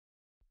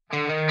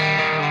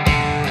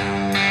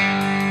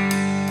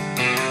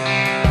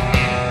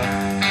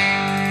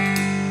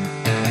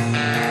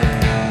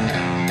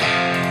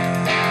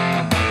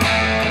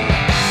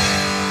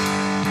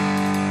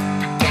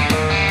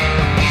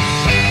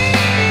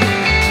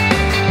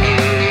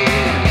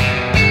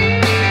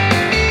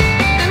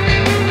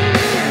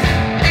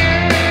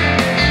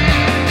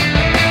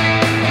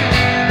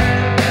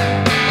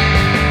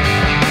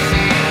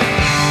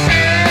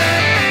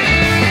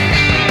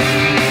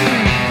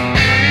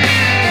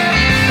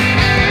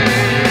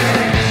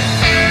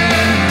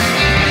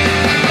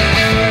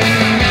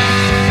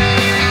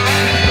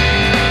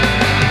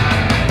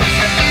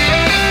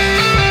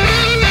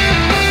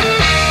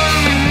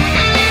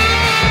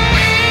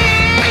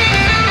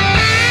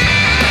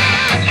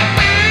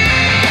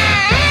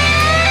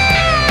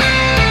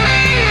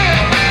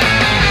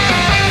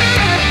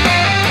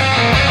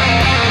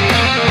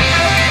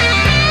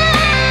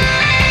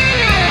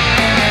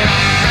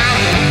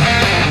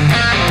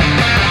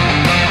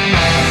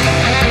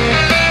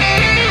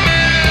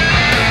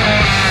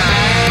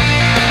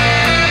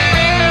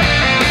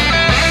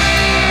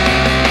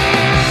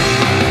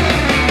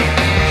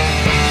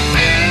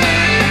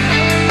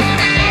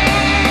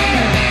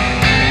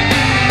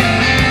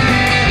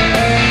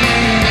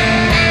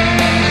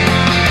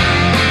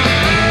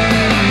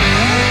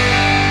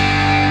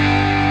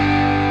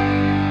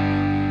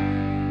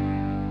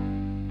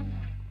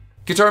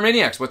Guitar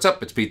Maniacs, what's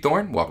up? It's Pete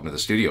Thorn. Welcome to the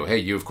studio. Hey,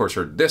 you of course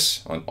heard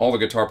this on all the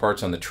guitar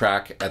parts on the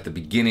track at the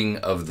beginning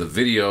of the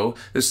video.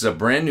 This is a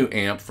brand new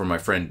amp from my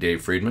friend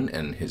Dave Friedman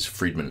and his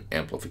Friedman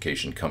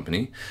Amplification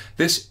Company.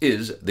 This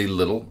is the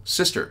Little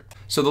Sister.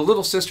 So the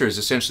Little Sister is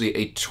essentially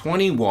a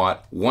 20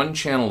 watt, one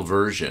channel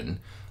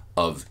version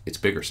of its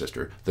bigger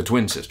sister, the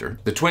Twin Sister.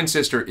 The Twin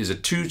Sister is a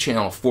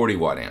 2-channel 40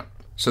 watt amp.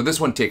 So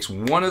this one takes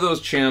one of those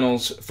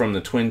channels from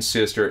the Twin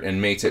Sister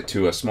and makes it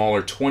to a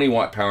smaller 20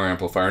 watt power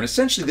amplifier. And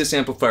essentially this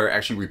amplifier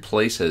actually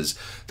replaces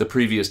the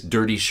previous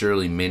Dirty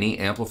Shirley Mini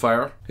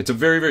amplifier. It's a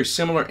very, very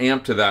similar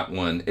amp to that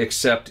one,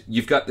 except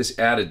you've got this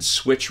added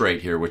switch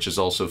right here, which is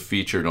also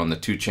featured on the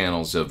 2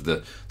 channels of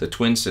the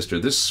Twin Sister.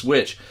 This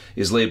switch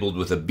is labeled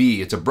with a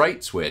B. It's a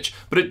bright switch,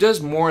 but it does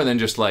more than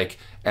just like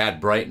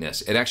add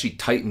brightness. It actually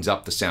tightens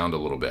up the sound a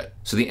little bit.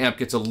 So the amp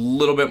gets a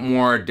little bit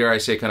more, dare I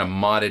say, kind of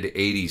modded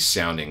 80s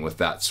sounding with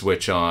that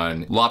switch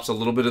on. Lops a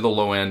little bit of the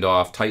low end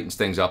off, tightens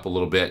things up a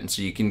little bit, and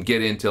so you can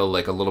get into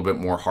like a little bit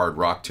more hard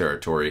rock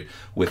territory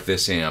with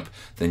this amp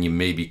than you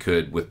maybe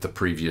could with the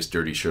previous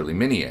Dirty Shirley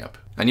Mini amp.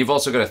 And you've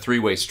also got a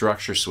 3-way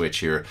structure switch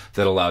here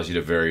that allows you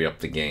to vary up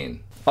the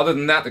gain. Other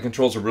than that, the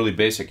controls are really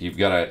basic. You've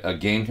got a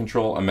gain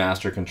control, a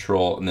master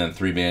control, and then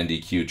 3-band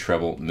EQ,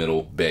 treble,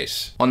 middle,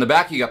 bass. On the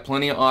back, you got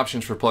plenty of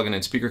options for plugging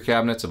in speaker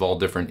cabinets of all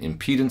different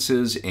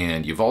impedances,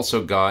 and you've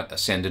also got a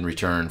send and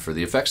return for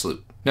the effects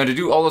loop. Now, to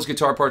do all those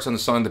guitar parts on the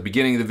song at the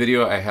beginning of the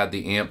video, I had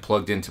the amp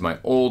plugged into my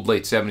old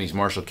late 70s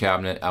Marshall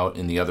cabinet out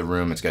in the other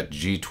room. It's got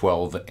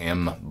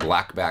G12M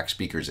blackback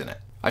speakers in it.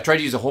 I tried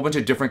to use a whole bunch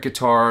of different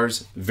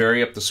guitars,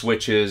 vary up the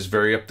switches,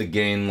 vary up the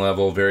gain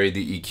level, vary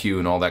the EQ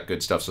and all that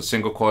good stuff. So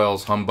single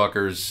coils,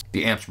 humbuckers.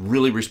 The amp's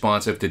really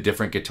responsive to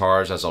different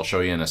guitars, as I'll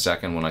show you in a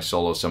second when I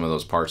solo some of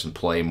those parts and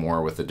play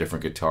more with the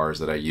different guitars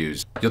that I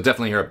use. You'll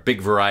definitely hear a big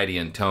variety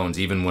in tones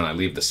even when I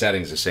leave the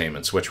settings the same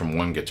and switch from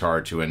one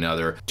guitar to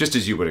another, just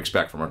as you would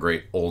expect from a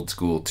great old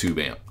school tube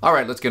amp. All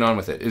right, let's get on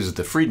with it. This is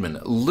the Friedman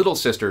Little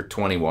Sister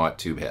 20 watt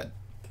tube head.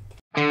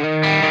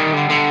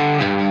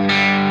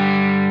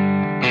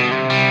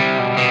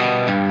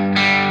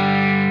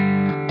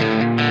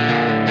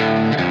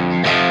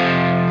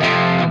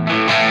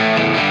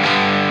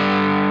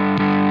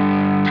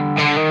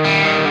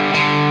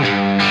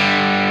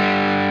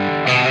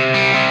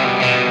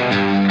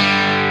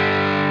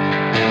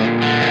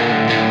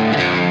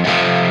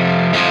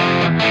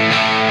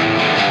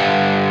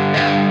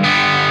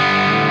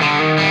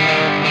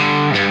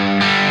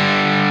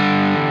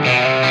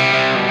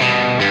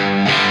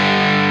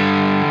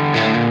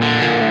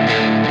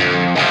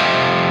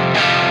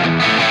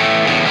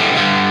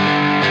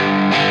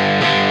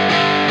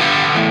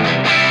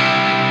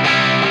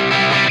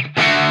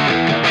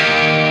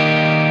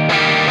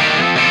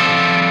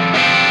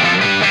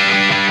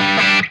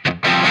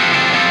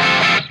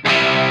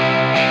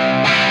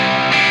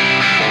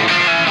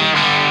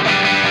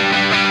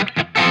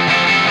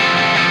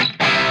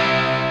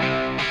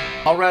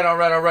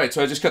 All right.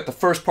 So I just cut the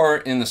first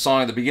part in the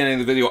song at the beginning of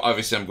the video.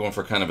 Obviously, I'm going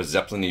for kind of a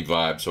Zeppelin-y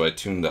vibe, so I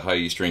tuned the high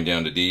E string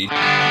down to D.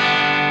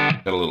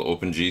 Got a little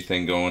open G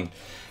thing going.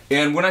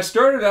 And when I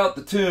started out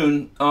the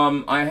tune,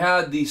 I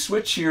had the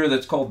switch here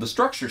that's called the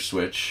structure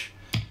switch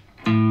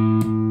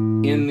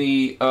in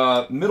the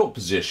middle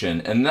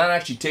position, and that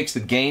actually takes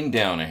the gain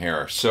down a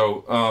hair.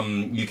 So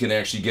you can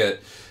actually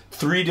get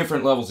 3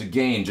 different levels of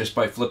gain just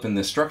by flipping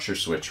this structure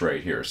switch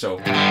right here. So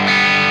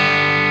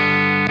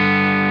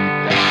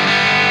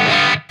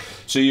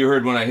you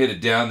heard when I hit it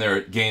down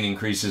there, gain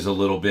increases a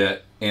little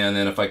bit, and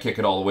then if I kick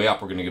it all the way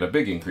up, we're going to get a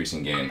big increase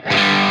in gain.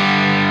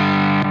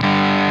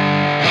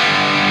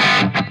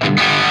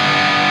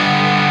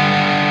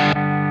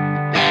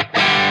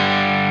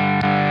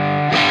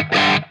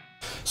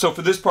 So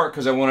for this part,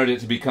 because I wanted it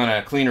to be kind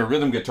of a cleaner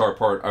rhythm guitar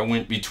part, I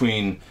went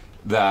between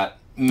that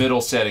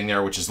middle setting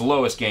there, which is the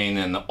lowest gain,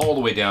 and the all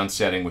the way down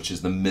setting, which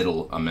is the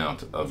middle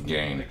amount of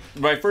gain.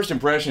 My first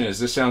impression is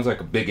this sounds like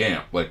a big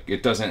amp. Like,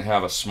 it doesn't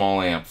have a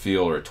small amp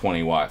feel or a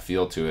 20 watt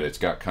feel to it. It's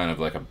got kind of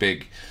like a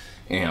big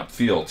amp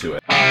feel to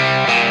it.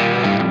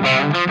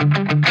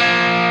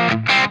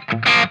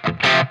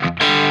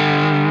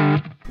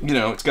 You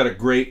know, it's got a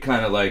great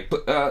kind of like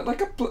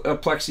a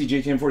Plexi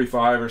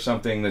JTM45 or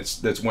something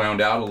that's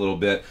wound out a little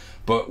bit,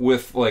 but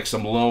with like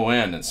some low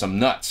end and some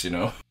nuts, you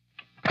know.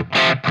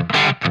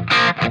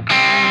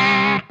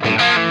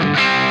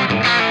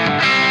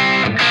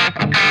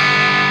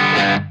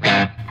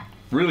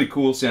 Really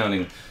cool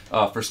sounding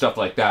for stuff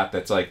like that.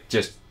 That's like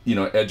just, you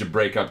know, edge of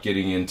breakup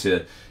getting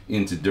into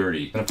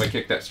dirty. And if I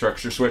kick that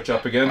structure switch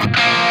up again.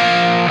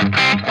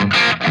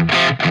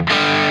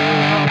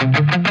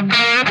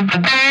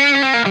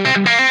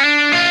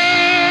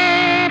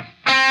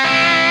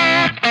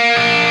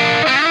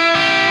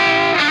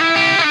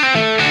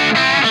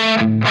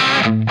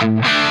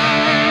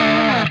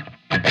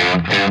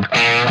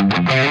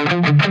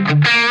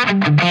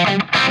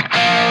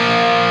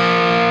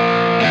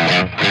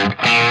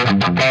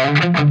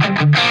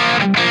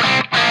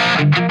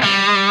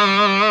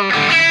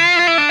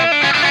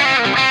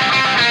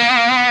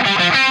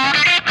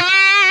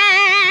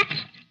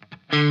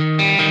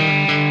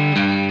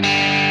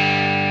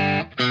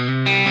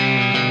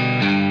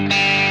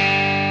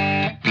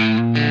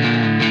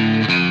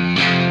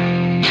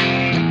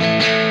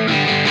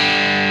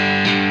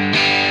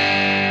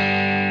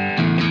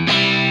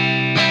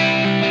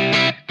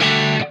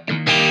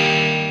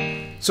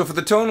 So for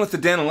the tone with the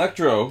Dan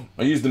Electro,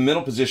 I use the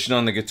middle position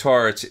on the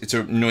guitar. It's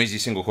a noisy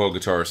single coil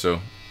guitar,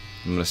 so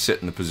I'm gonna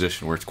sit in the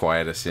position where it's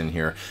quietest in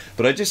here.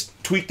 But I just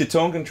tweaked the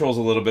tone controls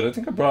a little bit. I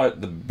think I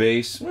brought the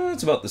bass, well,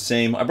 it's about the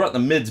same. I brought the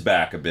mids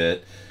back a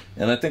bit,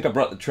 and I think I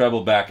brought the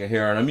treble back a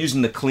hair, and I'm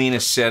using the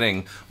cleanest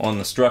setting on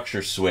the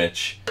structure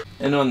switch.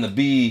 And on the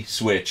B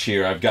switch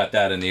here, I've got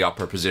that in the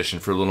upper position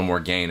for a little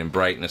more gain and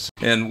brightness.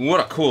 And what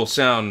a cool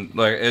sound,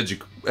 like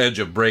edge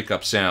of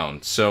breakup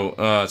sound. So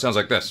it sounds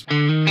like this.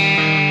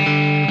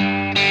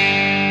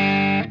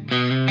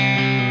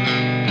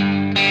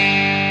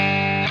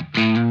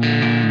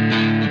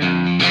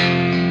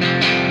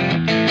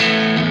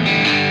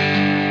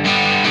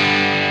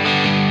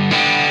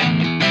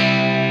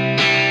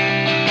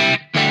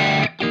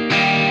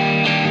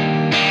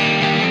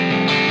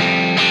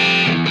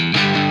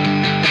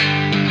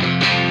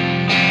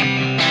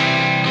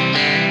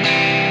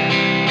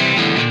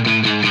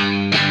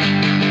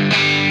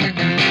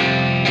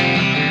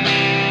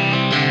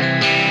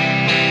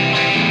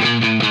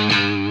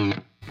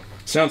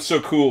 Sounds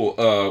so cool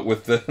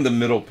with the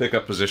middle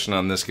pickup position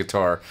on this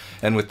guitar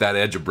and with that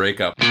edge of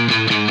breakup.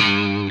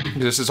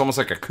 This is almost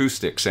like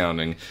acoustic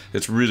sounding.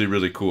 It's really,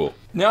 really cool.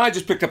 Now I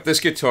just picked up this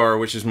guitar,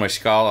 which is my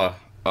Scala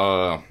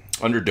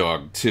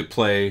Underdog, to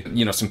play,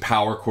 you know, some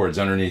power chords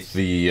underneath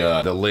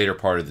the later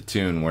part of the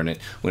tune when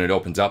it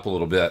opens up a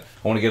little bit.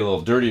 I want to get a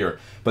little dirtier,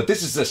 but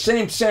this is the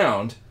same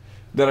sound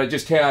that I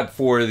just had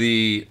for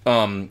the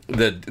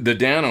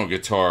Dano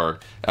guitar.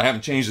 I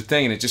haven't changed a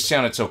thing, and it just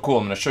sounded so cool.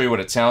 I'm going to show you what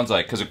it sounds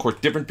like, because of course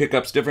different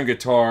pickups, different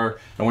guitar.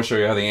 I want to show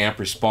you how the amp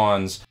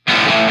responds.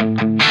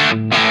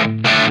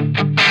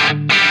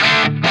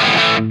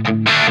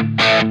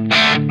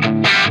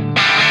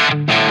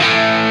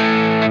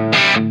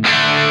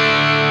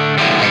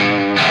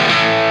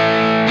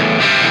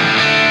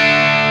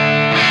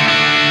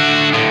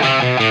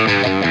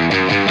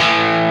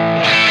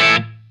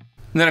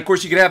 And then of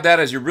course you could have that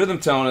as your rhythm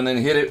tone and then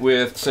hit it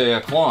with, say, a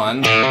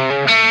clon.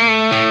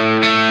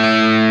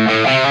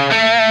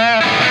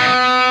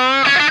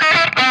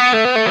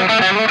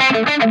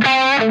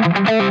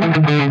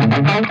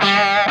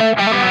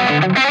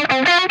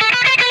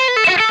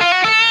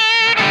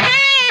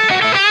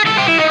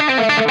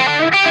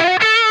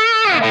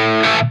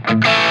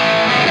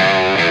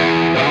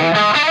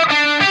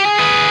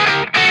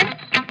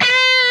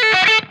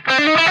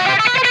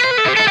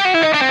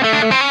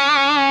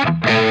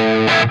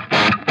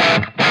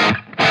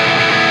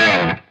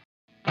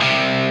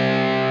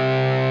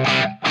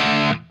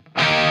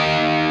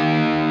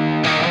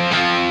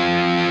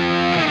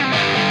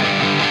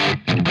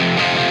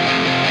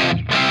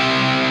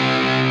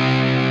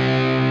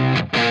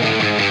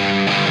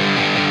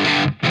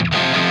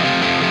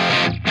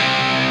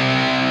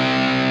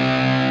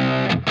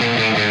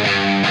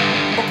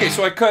 Okay,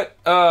 so I cut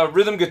a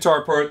rhythm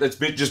guitar part that's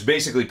just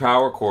basically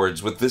power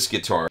chords with this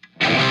guitar.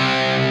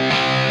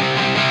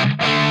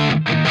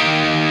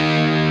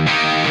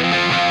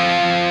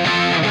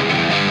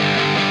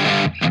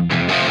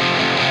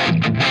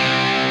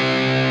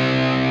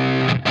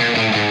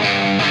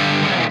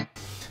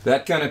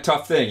 That kind of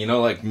tough thing, you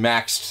know, like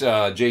maxed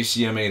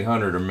JCM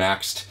 800 or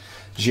maxed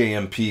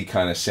JMP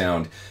kind of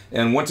sound.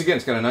 And once again,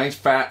 it's got a nice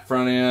fat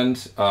front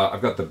end.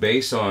 I've got the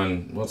bass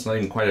on, well, it's not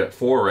even quite at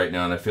 4 right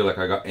now, and I feel like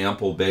I got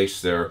ample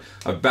bass there.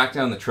 I've backed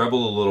down the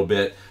treble a little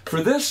bit.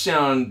 For this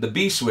sound, the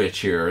B switch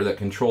here that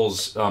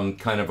controls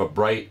kind of a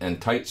bright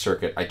and tight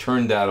circuit, I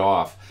turned that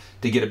off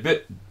to get a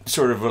bit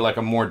sort of like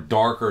a more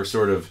darker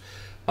sort of,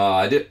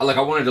 I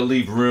wanted to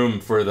leave room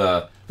for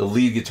the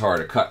lead guitar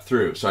to cut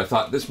through. So I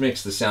thought this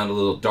makes the sound a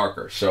little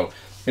darker. So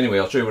anyway,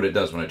 I'll show you what it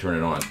does when I turn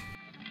it on.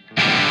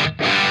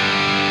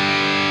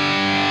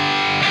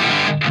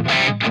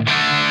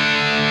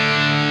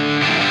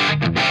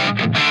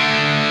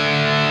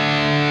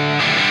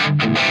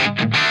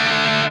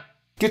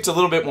 Gets a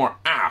little bit more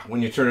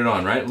when you turn it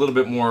on, right? A little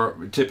bit more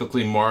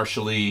typically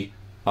martially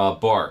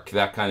bark,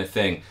 that kind of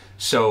thing.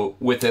 So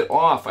with it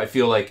off, I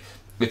feel like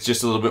it's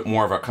just a little bit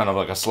more of a kind of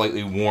like a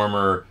slightly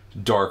warmer,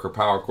 darker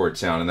power chord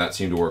sound, and that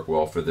seemed to work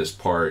well for this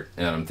part.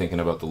 And I'm thinking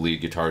about the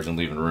lead guitars and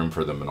leaving room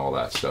for them and all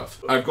that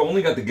stuff. I've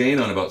only got the gain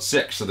on about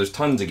 6, so there's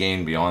tons of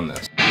gain beyond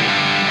this.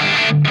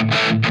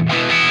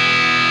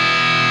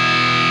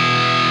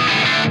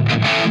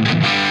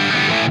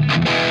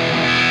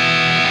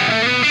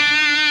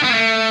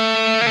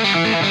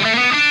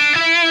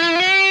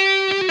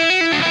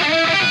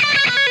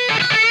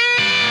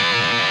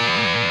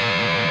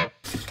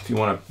 You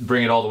want to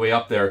bring it all the way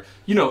up there.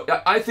 You know,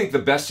 I think the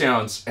best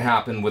sounds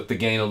happen with the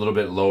gain a little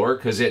bit lower,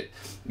 because it,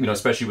 you know,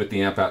 especially with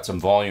the amp at some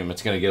volume,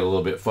 it's going to get a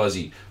little bit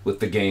fuzzy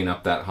with the gain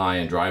up that high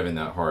and driving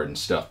that hard and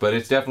stuff. But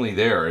it's definitely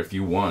there if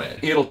you want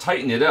it. It'll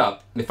tighten it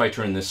up if I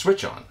turn this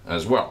switch on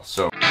as well.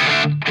 So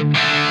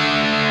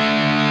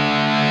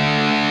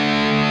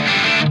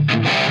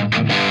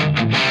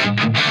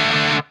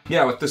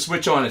yeah, with the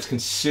switch on, it's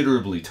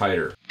considerably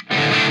tighter.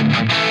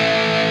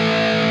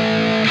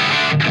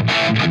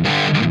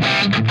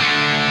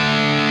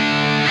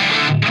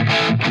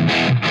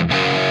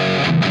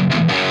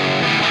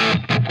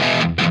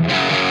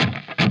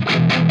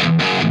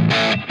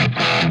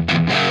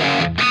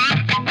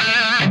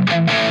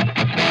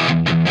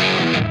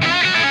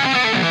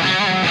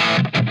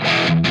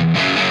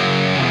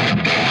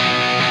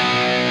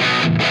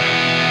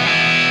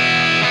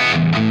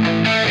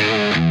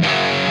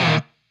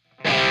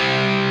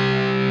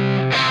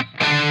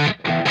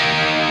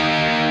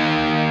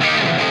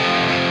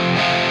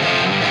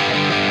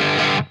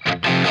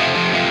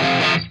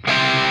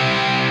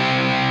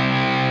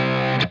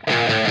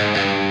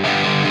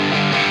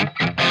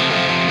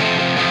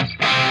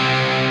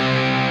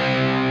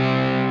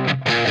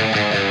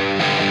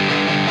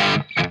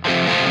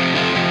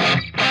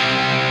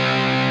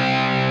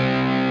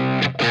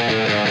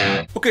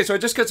 Okay, so I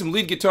just got some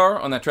lead guitar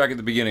on that track at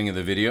the beginning of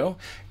the video,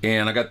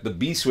 and I got the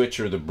B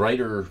switch, or the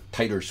brighter,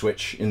 tighter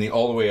switch, in the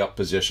all the way up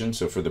position,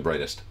 so for the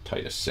brightest,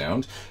 tightest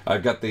sound.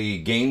 I've got the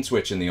gain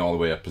switch in the all the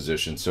way up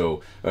position,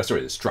 so,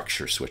 sorry, the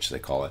structure switch they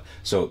call it,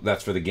 so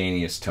that's for the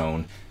gainiest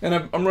tone. And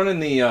I'm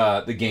running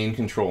the gain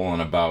control on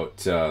about,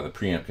 the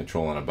preamp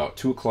control on about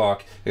 2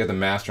 o'clock. I got the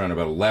master on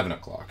about 11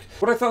 o'clock.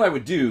 What I thought I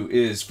would do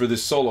is, for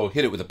this solo,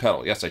 hit it with a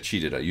pedal. Yes, I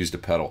cheated, I used a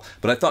pedal,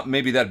 but I thought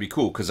maybe that'd be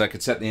cool, because I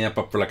could set the amp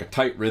up for like a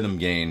tight rhythm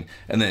gain,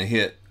 and then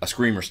hit a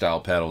screamer style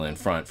pedal in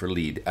front for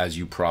lead, as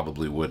you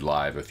probably would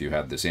live if you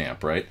had this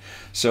amp, right?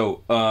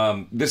 So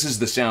this is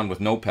the sound with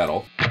no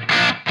pedal.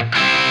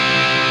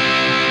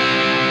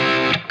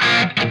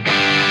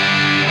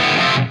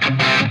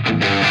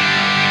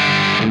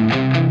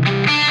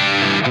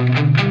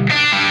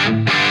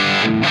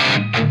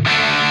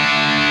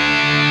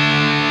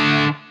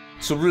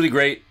 So really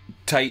great,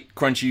 tight,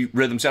 crunchy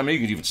rhythm sound. Maybe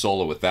you could even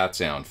solo with that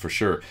sound for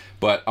sure.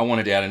 But I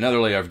wanted to add another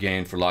layer of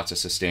gain for lots of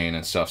sustain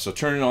and stuff. So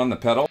turning on the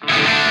pedal.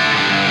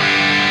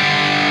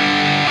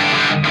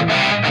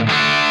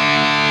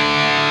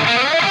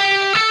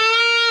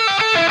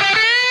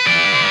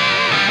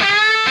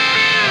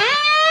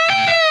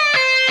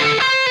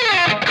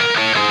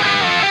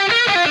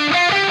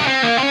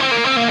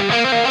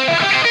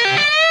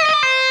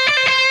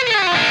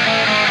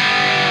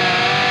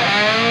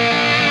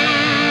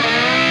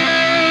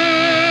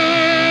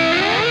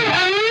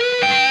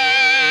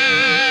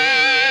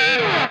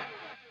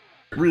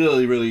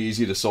 Really, really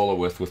easy to solo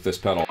with this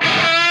pedal.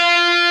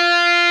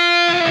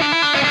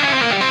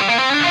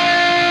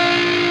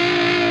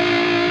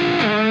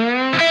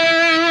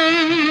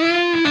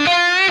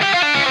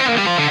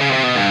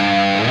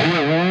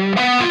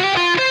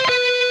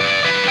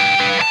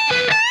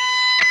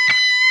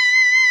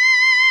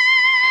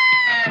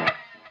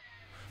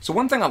 So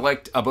one thing I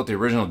liked about the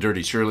original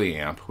Dirty Shirley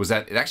amp was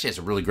that it actually has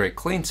a really great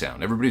clean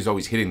sound. Everybody's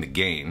always hitting the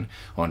gain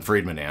on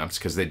Friedman amps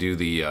because they do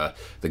the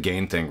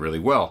gain thing really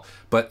well.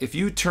 But if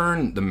you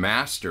turn the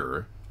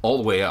master all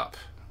the way up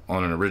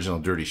on an original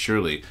Dirty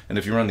Shirley, and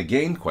if you run the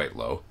gain quite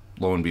low,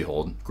 lo and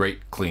behold,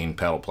 great clean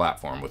pedal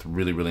platform with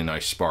really, really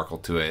nice sparkle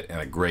to it and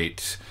a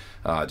great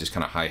just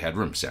kind of high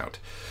headroom sound.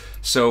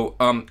 So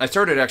I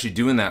started actually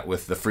doing that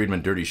with the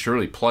Friedman Dirty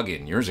Shirley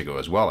plugin years ago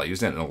as well. I use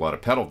that in a lot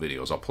of pedal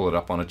videos. I'll pull it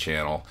up on a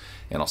channel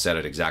and I'll set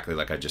it exactly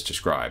like I just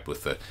described,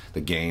 with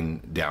the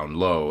gain down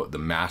low, the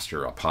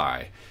master up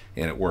high,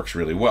 and it works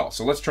really well.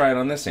 So let's try it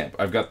on this amp.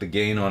 I've got the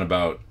gain on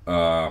about,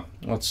 well,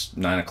 it's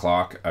 9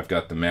 o'clock. I've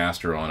got the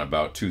master on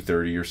about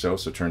 230 or so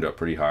turned up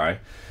pretty high.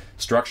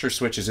 Structure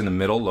switch is in the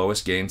middle,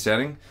 lowest gain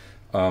setting.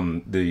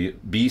 The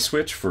B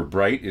switch for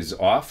bright is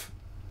off.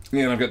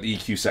 And I've got the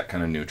EQ set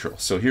kind of neutral.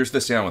 So here's the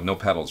sound with no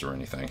pedals or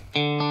anything.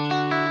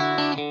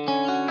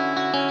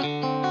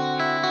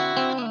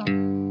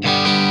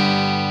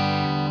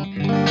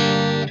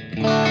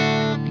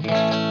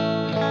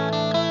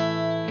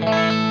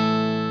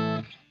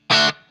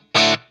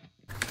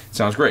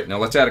 Sounds great. Now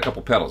let's add a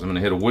couple pedals. I'm going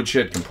to hit a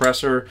woodshed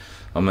compressor.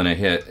 I'm going to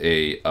hit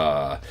a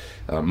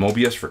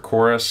Mobius for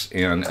chorus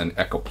and an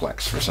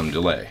Echoplex for some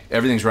delay.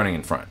 Everything's running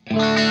in front.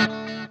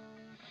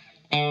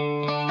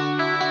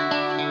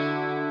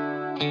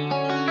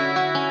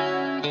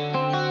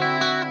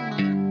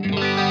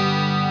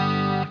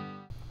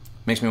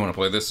 Makes me want to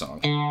play this song.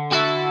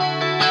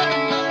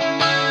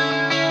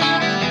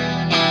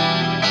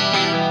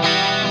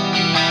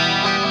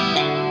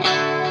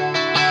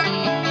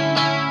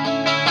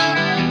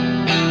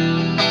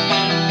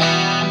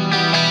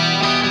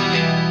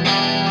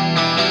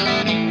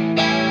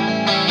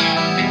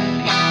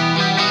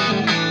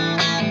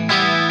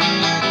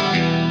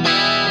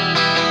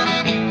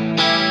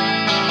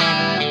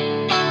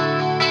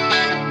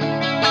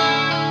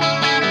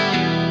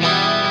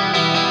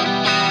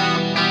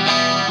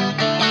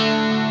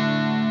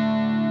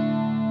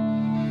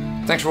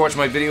 Thanks for watching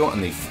my video on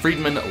the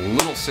Friedman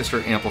Little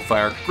Sister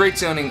amplifier. Great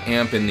sounding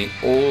amp in the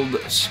old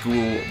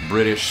school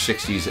British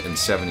 60s and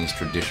 70s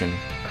tradition,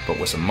 but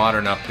with some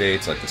modern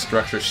updates like the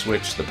structure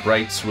switch, the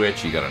bright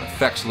switch, you got an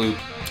effects loop.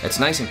 It's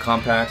nice and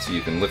compact, so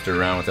you can lift it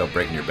around without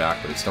breaking your back,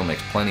 but it still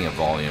makes plenty of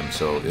volume,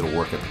 so it'll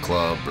work at the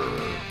club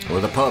or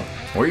the pub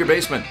or your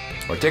basement,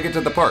 or take it to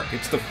the park.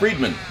 It's the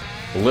Friedman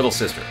Little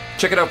Sister.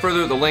 Check it out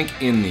further, the link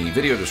in the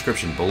video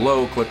description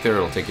below. Click there,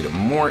 it'll take you to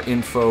more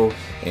info.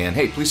 And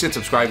hey, please hit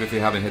subscribe if you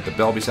haven't hit the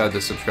bell beside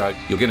the subscribe.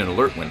 You'll get an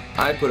alert when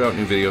I put out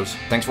new videos.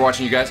 Thanks for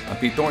watching, you guys.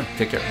 I'm Thorn.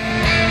 Take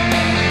care.